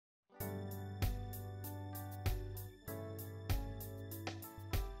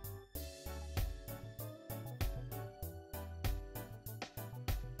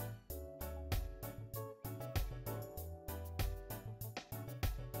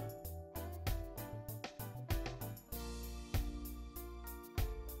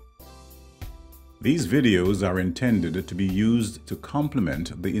These videos are intended to be used to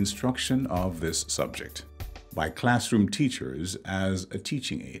complement the instruction of this subject by classroom teachers as a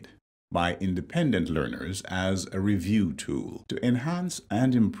teaching aid, by independent learners as a review tool to enhance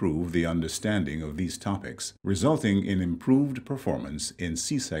and improve the understanding of these topics, resulting in improved performance in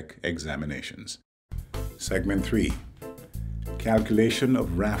CSEC examinations. Segment 3. Calculation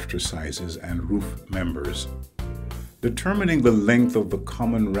of rafter sizes and roof members. Determining the length of the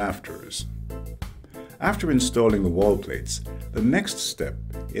common rafters. After installing the wall plates, the next step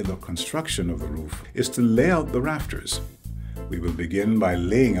in the construction of the roof is to lay out the rafters. We will begin by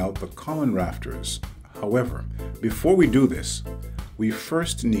laying out the common rafters. However, before we do this, we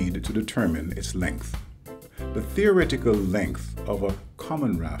first need to determine its length. The theoretical length of a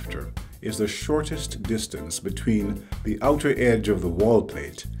common rafter is the shortest distance between the outer edge of the wall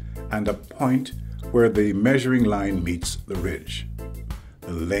plate and a point where the measuring line meets the ridge.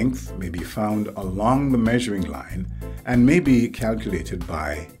 The length may be found along the measuring line and may be calculated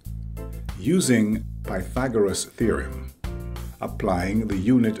by using Pythagoras' theorem, applying the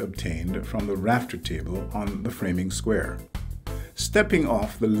unit obtained from the rafter table on the framing square, stepping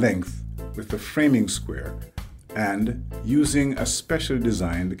off the length with the framing square, and using a specially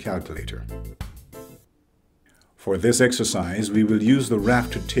designed calculator. For this exercise, we will use the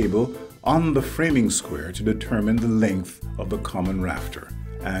rafter table on the framing square to determine the length of the common rafter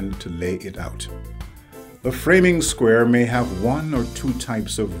and to lay it out. The framing square may have one or two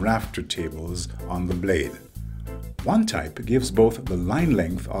types of rafter tables on the blade. One type gives both the line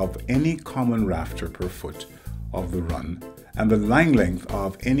length of any common rafter per foot of the run and the line length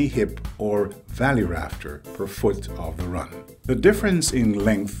of any hip or valley rafter per foot of the run. The difference in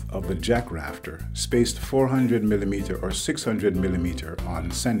length of the jack rafter, spaced 400 mm or 600 mm on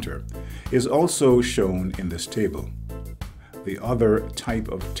center, is also shown in this table. The other type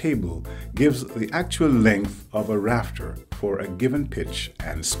of table gives the actual length of a rafter for a given pitch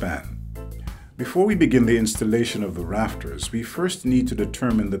and span. Before we begin the installation of the rafters, we first need to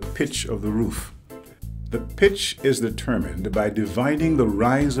determine the pitch of the roof. The pitch is determined by dividing the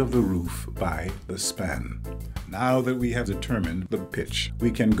rise of the roof by the span. Now that we have determined the pitch,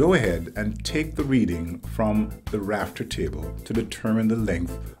 we can go ahead and take the reading from the rafter table to determine the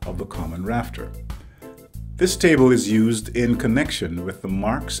length of the common rafter. This table is used in connection with the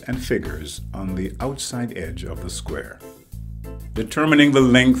marks and figures on the outside edge of the square. Determining the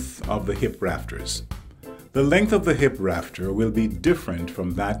length of the hip rafters. The length of the hip rafter will be different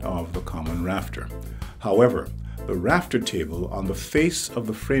from that of the common rafter. However, the rafter table on the face of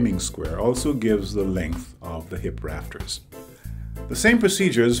the framing square also gives the length of the hip rafters. The same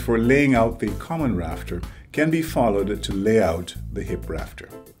procedures for laying out the common rafter can be followed to lay out the hip rafter.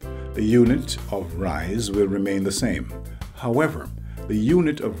 The unit of rise will remain the same. However, the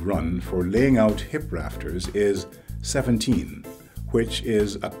unit of run for laying out hip rafters is 17, which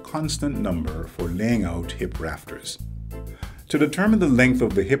is a constant number for laying out hip rafters. To determine the length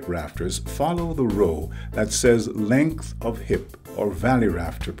of the hip rafters, follow the row that says length of hip or valley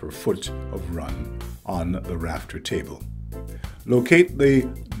rafter per foot of run on the rafter table. Locate the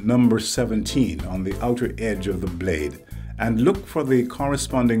number 17 on the outer edge of the blade and look for the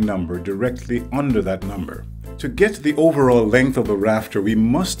corresponding number directly under that number. To get the overall length of the rafter, we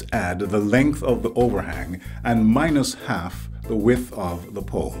must add the length of the overhang and minus half the width of the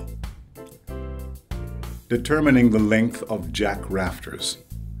pole. Determining the length of jack rafters.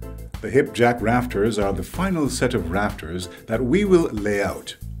 The hip jack rafters are the final set of rafters that we will lay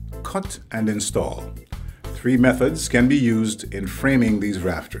out, cut and install. 3 methods can be used in framing these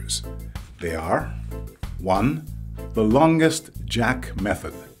rafters. They are: 1. The longest jack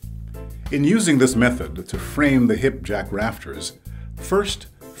method. In using this method to frame the hip jack rafters, first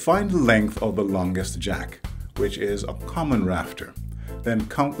find the length of the longest jack, which is a common rafter. Then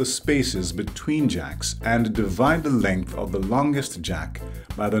count the spaces between jacks and divide the length of the longest jack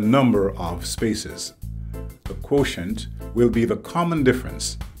by the number of spaces. The quotient will be the common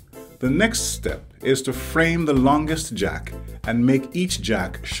difference. The next step is to frame the longest jack and make each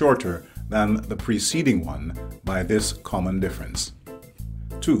jack shorter than the preceding one by this common difference.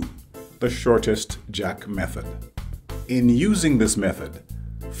 2. The shortest jack method. In using this method,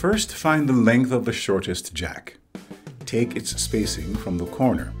 first find the length of the shortest jack. Take its spacing from the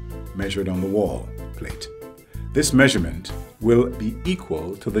corner, measured on the wall plate. This measurement will be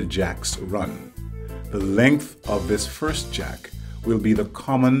equal to the jack's run. The length of this first jack will be the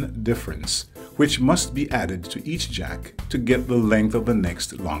common difference, which must be added to each jack to get the length of the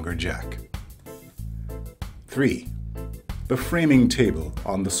next longer jack. 3. The framing table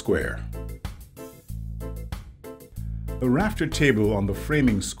on the square. The rafter table on the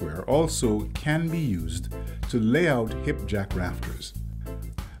framing square also can be used to lay out hip jack rafters.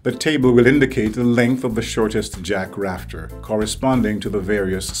 The table will indicate the length of the shortest jack rafter corresponding to the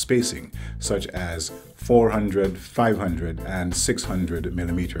various spacing, such as 400, 500, and 600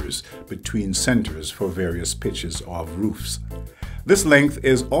 millimeters between centers for various pitches of roofs. This length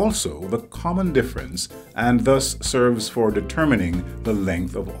is also the common difference and thus serves for determining the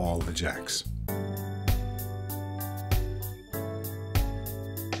length of all the jacks.